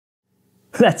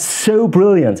That's so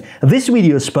brilliant! This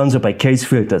video is sponsored by Case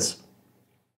Filters.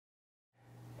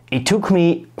 It took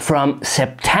me from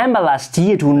September last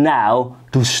year to now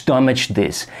to stomach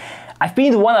this. I've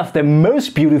been to one of the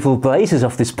most beautiful places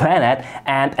of this planet,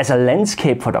 and as a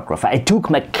landscape photographer I took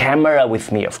my camera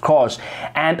with me, of course,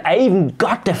 and I even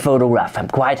got the photograph I'm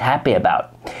quite happy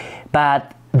about.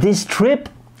 But this trip,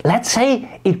 let's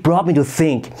say, it brought me to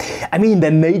think. I mean,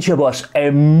 the nature was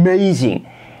amazing.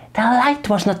 The light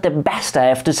was not the best, I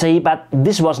have to say, but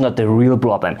this was not the real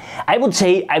problem. I would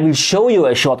say I will show you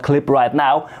a short clip right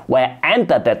now where I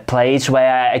entered that place,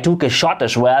 where I took a shot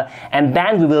as well, and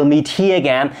then we will meet here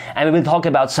again and we will talk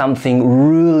about something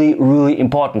really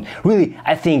important. Really,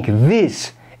 I think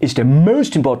this is the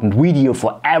most important video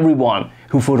for everyone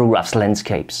who photographs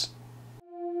landscapes.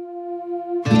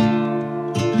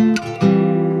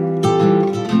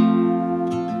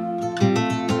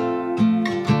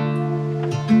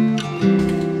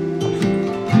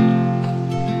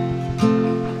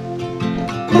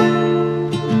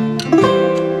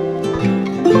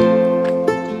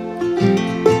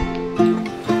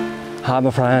 Hi my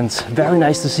friends, very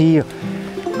nice to see you.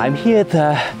 I'm here at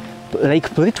Lake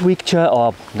Plitvice,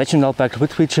 or National Park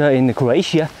Plitvice in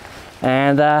Croatia,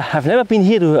 and I've never been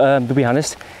here to be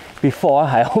honest before.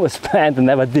 I always planned and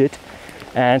never did,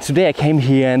 and today I came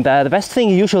here, and the best thing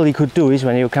you usually could do is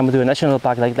when you come to a national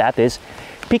park like that is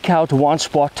pick out one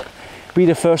spot, be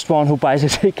the first one who buys a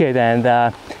ticket,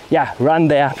 and yeah, run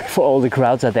there before all the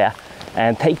crowds are there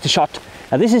and take the shot.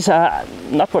 This is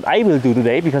not what I will do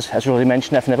today, because as already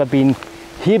mentioned, I've never been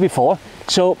here before,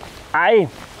 so I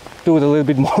do it a little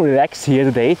bit more relaxed here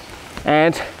today,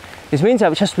 and this means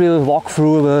I just will walk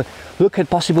through, will look at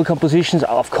possible compositions.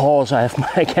 Of course I have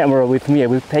my camera with me, I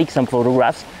will take some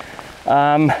photographs.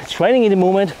 It's raining in the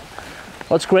moment.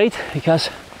 That's great, because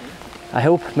I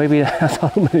hope maybe not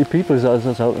so many people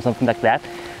or something like that,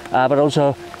 but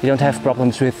also you don't have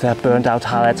problems with burnt out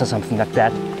highlights or something like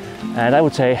that. And I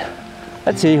would say,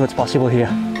 let's see what's possible here.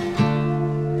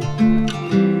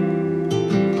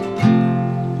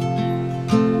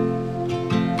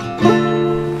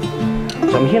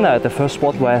 So I'm here now at the first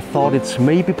spot where I thought it's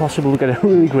maybe possible to get a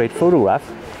really great photograph.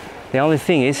 The only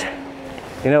thing is,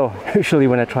 you know, usually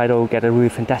when I try to get a really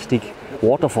fantastic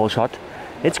waterfall shot,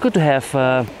 it's good to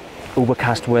have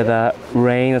overcast weather,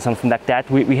 rain or something like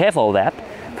that. We have all that.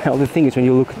 The only thing is when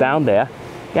you look down there,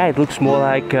 yeah, it looks more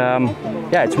like,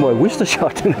 yeah, it's more a vista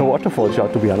shot than a waterfall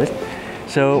shot, to be honest.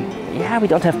 So, yeah, we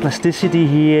don't have plasticity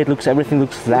here. Everything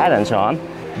looks flat and so on.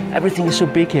 Everything is so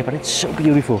big here, but it's so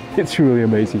beautiful. It's really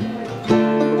amazing.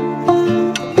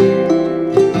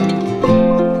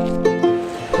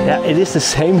 Yeah, it is the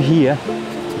same here.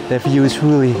 The view is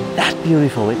really that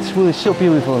beautiful. It's really so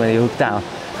beautiful when you look down.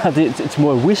 It's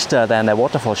more vista than a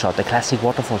waterfall shot, a classic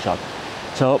waterfall shot.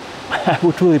 So I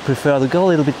would really prefer to go a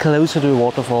little bit closer to the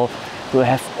waterfall, to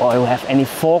have any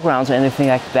foregrounds or anything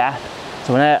like that.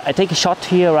 So when I take a shot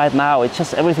here right now, it's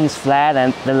just everything is flat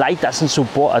and the light doesn't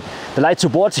support. The light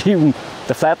supports even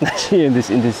the flatness here in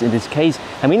this case.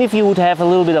 I mean, if you would have a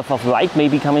little bit of light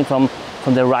maybe coming from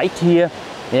the right here,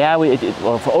 yeah,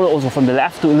 or also from the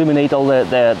left to illuminate all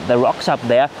the rocks up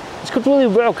there, this could really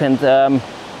work. And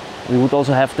we would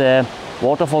also have the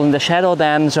waterfall in the shadow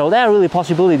then. So there are really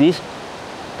possibilities,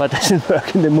 but it doesn't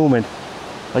work in the moment.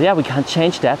 But yeah, we can't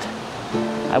change that.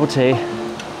 I would say,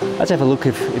 let's have a look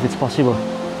if it's possible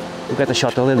to get the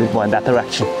shot a little bit more in that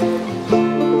direction.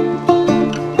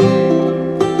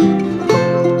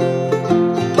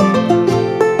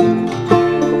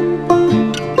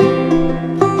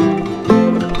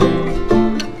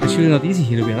 It's really not easy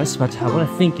here, to be honest, but what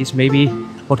I think is maybe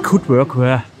what could work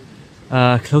were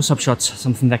close-up shots,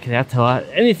 something like that, or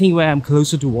anything where I'm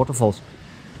closer to waterfalls.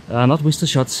 Not vista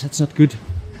shots, that's not good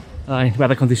in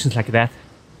weather conditions like that.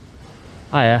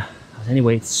 Oh yeah,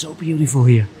 anyway, it's so beautiful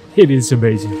here. It is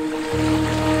amazing.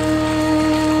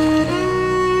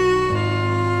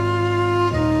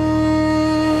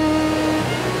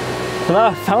 So now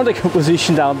I found a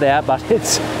composition down there, but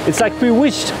it's like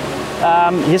bewitched.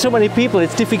 Here's so many people,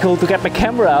 it's difficult to get my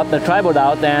camera out, the tripod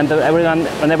out, and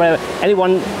whenever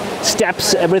anyone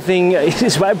steps, everything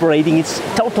is vibrating. It's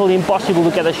totally impossible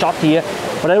to get a shot here.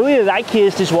 What I really like here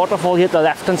is this waterfall here at the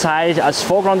left hand side as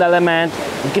foreground element.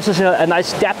 It gives us a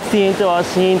nice depth here into our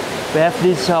scene. We have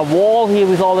this wall here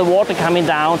with all the water coming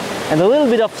down and a little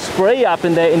bit of spray up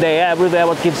in the air everywhere,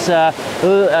 what gives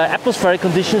little atmospheric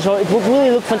conditions. So it would really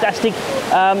look fantastic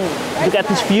to get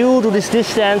this view to this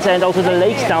distance, and also the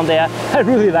lakes down there. I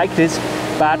really like this,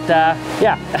 but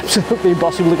yeah, absolutely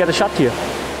impossible to get a shot here.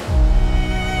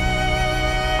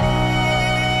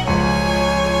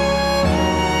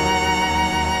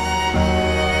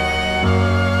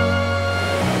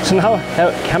 So now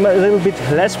there come a little bit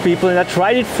less people, and I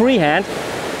tried it freehand.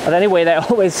 But anyway, they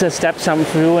always step some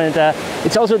through, and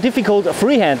it's also difficult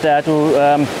freehand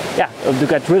to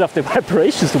get rid of the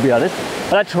vibrations, to be honest.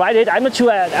 But I tried it. I'm not sure.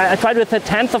 I tried with a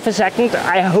tenth of a second.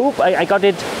 I hope I got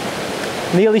it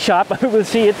nearly sharp. We will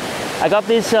see it. I got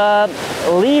this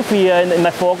leaf here in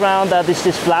my foreground.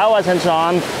 This flowers and so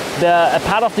on. A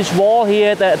part of this wall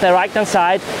here, the right hand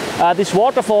side. This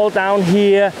waterfall down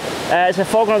here. It's a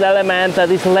foreground element,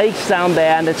 these lakes down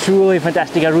there, and it's really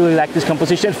fantastic. I really like this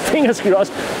composition. Fingers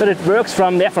crossed that it works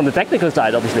from the technical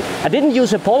side, obviously. I didn't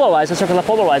use a polarizer, circular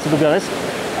polarizer, to be honest.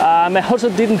 I also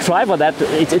didn't try for that.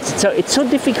 It's so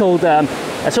difficult.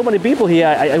 So many people here,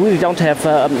 I really don't have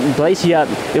place here.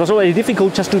 It was already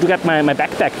difficult just to get my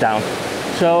backpack down.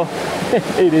 So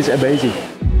it is amazing.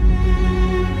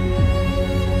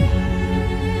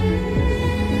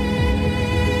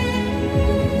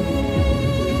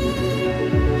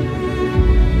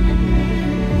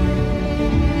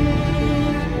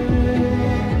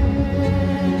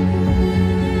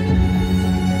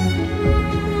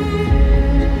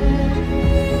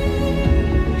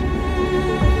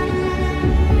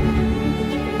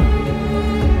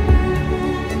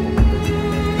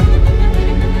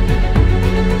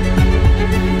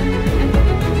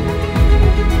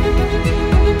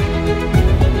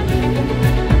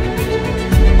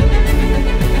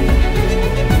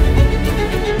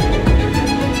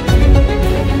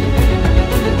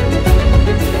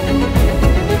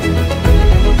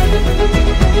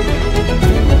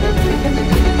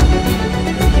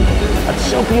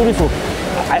 Beautiful.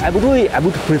 I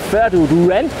would prefer to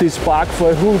rent this park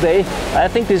for a whole day. I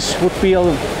think this would be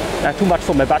too much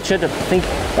for my budget. I think,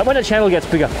 but when the channel gets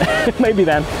bigger, maybe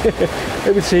then.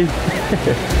 We will see.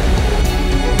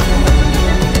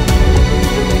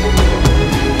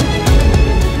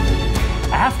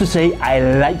 I have to say I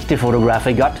like the photograph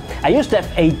I got. I used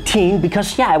f/18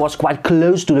 because I was quite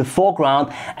close to the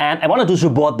foreground and I wanted to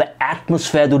support the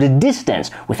atmosphere to the distance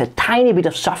with a tiny bit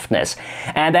of softness.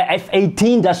 And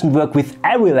f/18 doesn't work with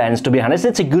every lens, to be honest.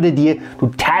 It's a good idea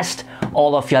to test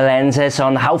all of your lenses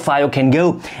on how far you can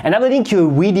go. And I will link you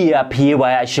a video up here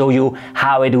where I show you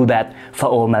how I do that for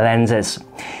all my lenses.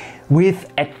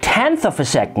 With a tenth of a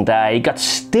second, I got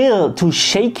still too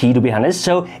shaky, to be honest,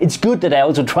 so it's good that I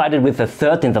also tried it with a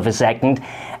 13th of a second.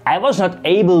 I was not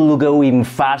able to go even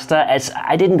faster as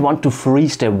I didn't want to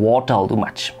freeze the water all too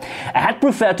much. I had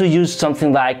preferred to use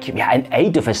something like an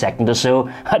 8th of a second or so,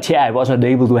 but I was not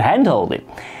able to handhold it.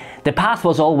 The path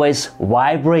was always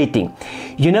vibrating.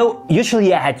 You know,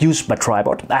 usually I had used my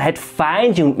tripod, I had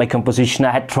fine-tuned my composition, I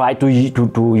had tried to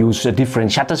use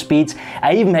different shutter speeds,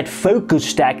 I even had focus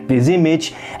stacked this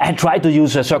image, I had tried to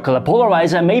use a circular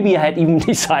polarizer, maybe I had even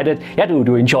decided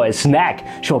to enjoy a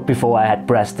snack short before I had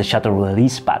pressed the shutter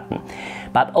release button.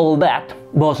 But all that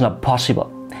was not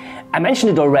possible. I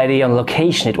mentioned it already on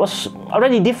location, it was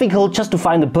already difficult just to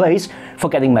find a place for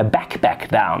getting my backpack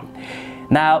down.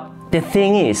 Now, the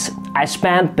thing is, I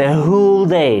spent the whole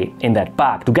day in that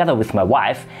park together with my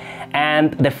wife,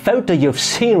 and the photo you've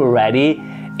seen already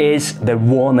is the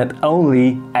one and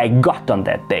only I got on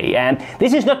that day. And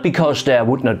this is not because there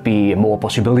would not be more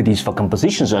possibilities for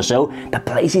compositions or so. The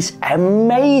place is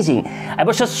amazing. I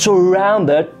was just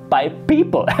surrounded by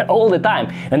people all the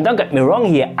time. And don't get me wrong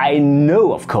here, I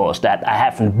know of course that I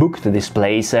haven't booked this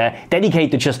place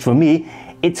dedicated just for me.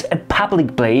 It's a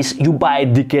public place, you buy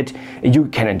a ticket, you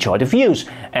can enjoy the views,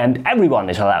 and everyone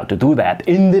is allowed to do that,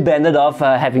 independent of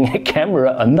having a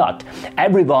camera or not.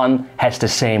 Everyone has the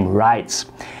same rights.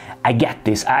 I get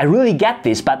this, I really get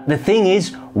this, but the thing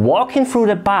is, walking through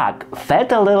the park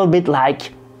felt a little bit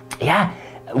like,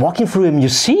 walking through a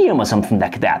museum or something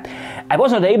like that. I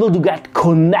was not able to get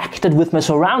connected with my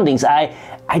surroundings.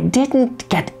 I didn't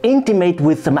get intimate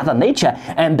with Mother Nature,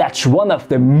 and that's one of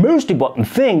the most important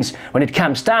things when it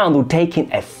comes down to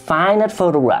taking a fine art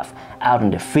photograph out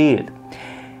in the field.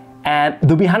 And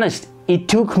to be honest, it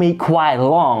took me quite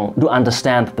long to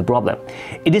understand the problem.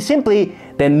 It is simply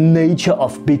the nature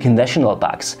of big national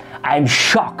parks. I'm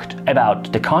shocked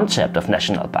about the concept of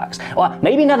national parks. Or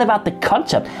maybe not about the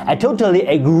concept. I totally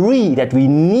agree that we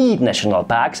need national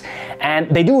parks, and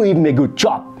they do even a good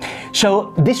job.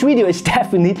 So this video is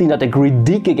definitely not a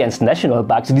critique against national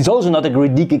parks. It is also not a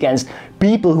critique against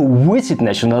people who visit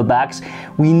national parks.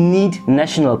 We need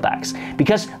national parks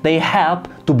because they help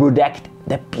to protect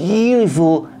the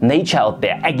beautiful nature out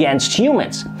there against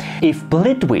humans. If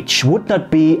Blitwich would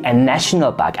not be a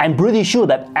national park, I'm pretty sure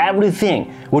that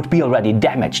everything would be already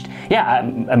damaged.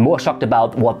 I'm more shocked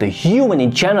about what the human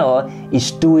in general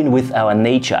is doing with our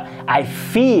nature. I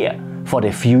fear for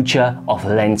the future of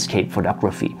landscape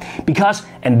photography. Because,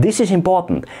 and this is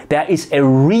important, there is a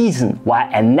reason why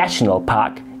a national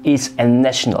park is a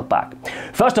national park.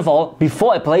 First of all,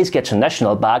 before a place gets a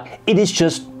national park, it is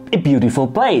just a beautiful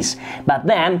place. But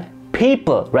then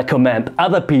people recommend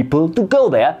other people to go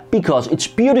there because it's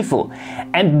beautiful.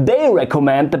 And they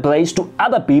recommend the place to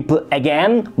other people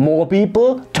again, more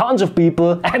people, tons of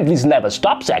people, and this never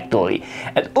stops actually.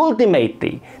 And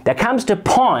ultimately, there comes the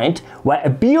point where a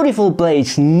beautiful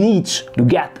place needs to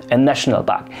get a national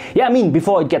park. Yeah, I mean,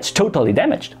 before it gets totally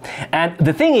damaged. And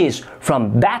the thing is,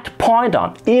 from that point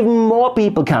on, even more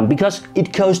people come because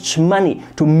it costs money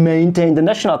to maintain the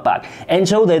national park. And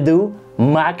so they do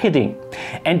marketing.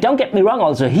 And don't get me wrong,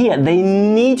 also here they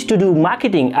need to do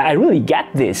marketing. I really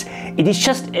get this. It is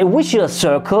just a vicious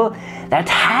circle that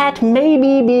had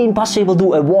maybe been possible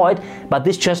to avoid, but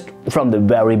this just from the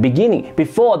very beginning,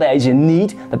 before there is a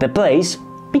need that the place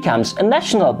becomes a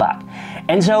national park.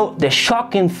 And so the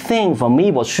shocking thing for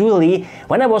me was really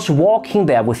when I was walking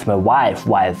there with my wife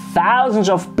while thousands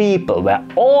of people were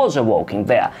also walking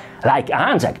there, like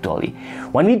ants actually.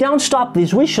 When we don't stop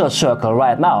this visual circle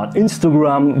right now on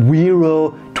Instagram,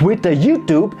 Vero, Twitter,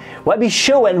 YouTube, where we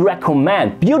show and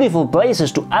recommend beautiful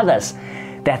places to others,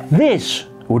 that this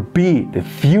would be the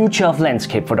future of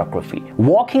landscape photography.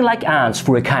 Walking like ants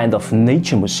through a kind of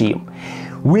nature museum.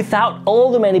 Without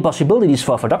all the many possibilities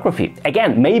for photography.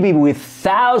 Again, maybe with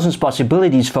thousands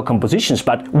possibilities for compositions,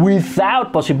 but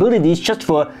without possibilities just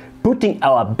for putting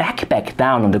our backpack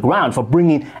down on the ground, for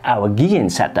bringing our gear in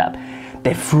setup.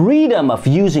 The freedom of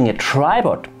using a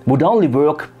tripod would only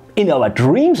work in our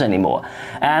dreams anymore.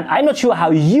 And I'm not sure how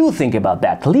you think about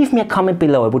that. Leave me a comment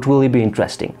below, it would really be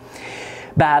interesting.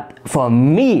 But for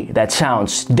me, that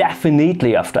sounds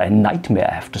definitely after a nightmare,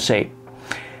 I have to say.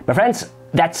 My friends,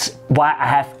 that's why I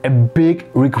have a big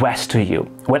request to you.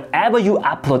 Whenever you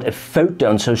upload a photo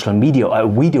on social media or a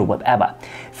video, whatever,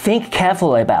 think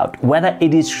carefully about whether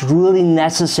it is really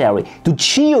necessary to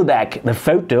geotag the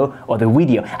photo or the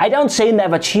video. I don't say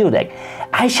never geotag.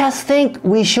 I just think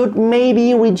we should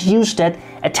maybe reduce that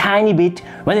a tiny bit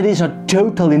when it is not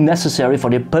totally necessary for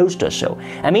the post or so.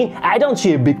 I mean, I don't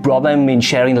see a big problem in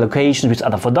sharing locations with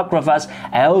other photographers.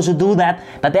 I also do that,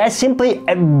 but there's simply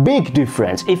a big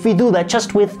difference if we do that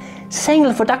just with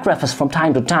single photographers from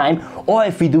time to time, or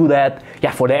if we do that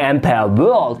for the entire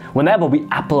world whenever we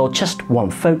upload just one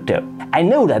photo. I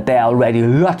know that there are already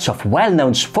lots of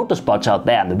well-known photo spots out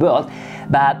there in the world,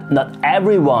 but not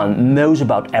everyone knows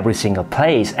about every single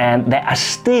place, and there are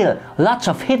still lots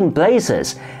of hidden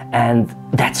places, and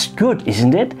that's good,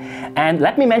 isn't it? And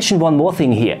let me mention one more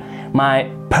thing here.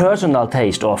 My personal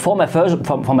taste, or for my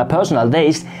personal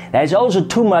taste, there is also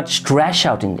too much trash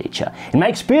out in nature. In my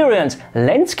experience,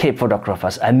 landscape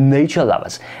photographers are nature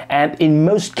lovers, and in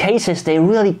most cases they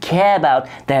really care about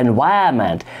the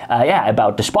environment,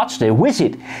 about the spots they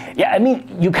visit. Yeah, I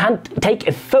mean, you can't take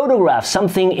a photograph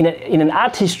something in an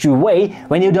art history way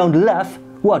when you don't love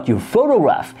what you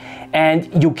photograph,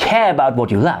 and you care about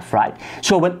what you love, right?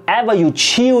 So whenever you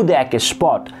geotag a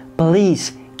spot,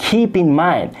 please keep in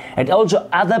mind that also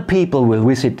other people will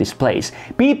visit this place.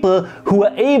 People who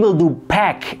are able to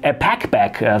pack a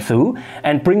backpack through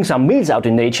and bring some meals out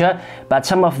in nature, but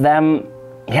some of them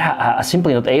are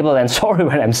simply not able, and sorry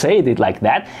when I'm saying it like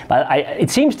that, but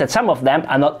it seems that some of them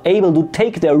are not able to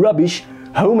take their rubbish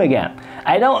home again.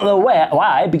 I don't know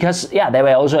why, because they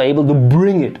were also able to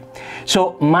bring it.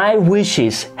 So my wish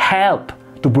is help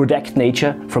to protect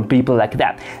nature from people like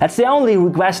that. That's the only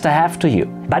request I have to you.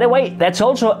 By the way, that's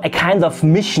also a kind of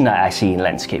mission I see in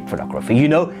landscape photography. You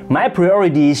know, my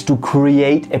priority is to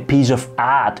create a piece of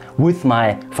art with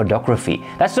my photography.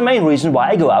 That's the main reason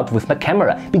why I go out with my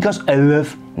camera, because I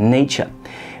love nature.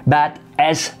 But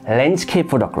as landscape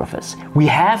photographers, we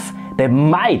have the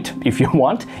might, if you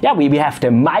want, we have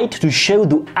the might to show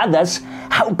to others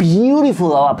how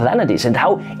beautiful our planet is and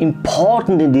how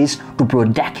important it is to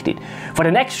protect it. For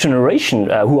the next generation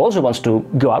who also wants to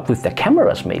go out with their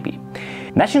cameras maybe.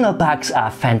 National parks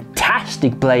are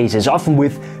fantastic places, often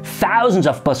with thousands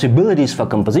of possibilities for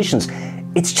compositions.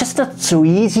 It's just not so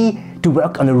easy to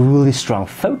work on a really strong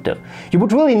photo. You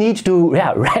would really need to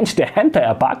rent the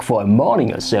entire park for a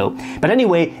morning or so. But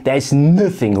anyway, there is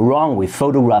nothing wrong with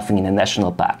photographing in a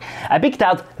national park. I picked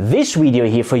out this video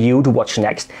here for you to watch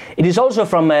next. It is also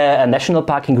from a national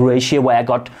park in Croatia where I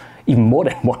got even more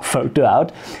than one photo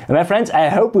out. And my friends, I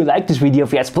hope you liked this video.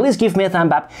 If yes, please give me a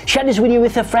thumb up. Share this video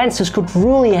with your friends. This could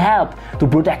really help to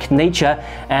protect nature.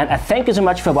 And I thank you so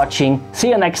much for watching. See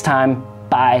you next time.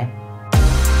 Bye.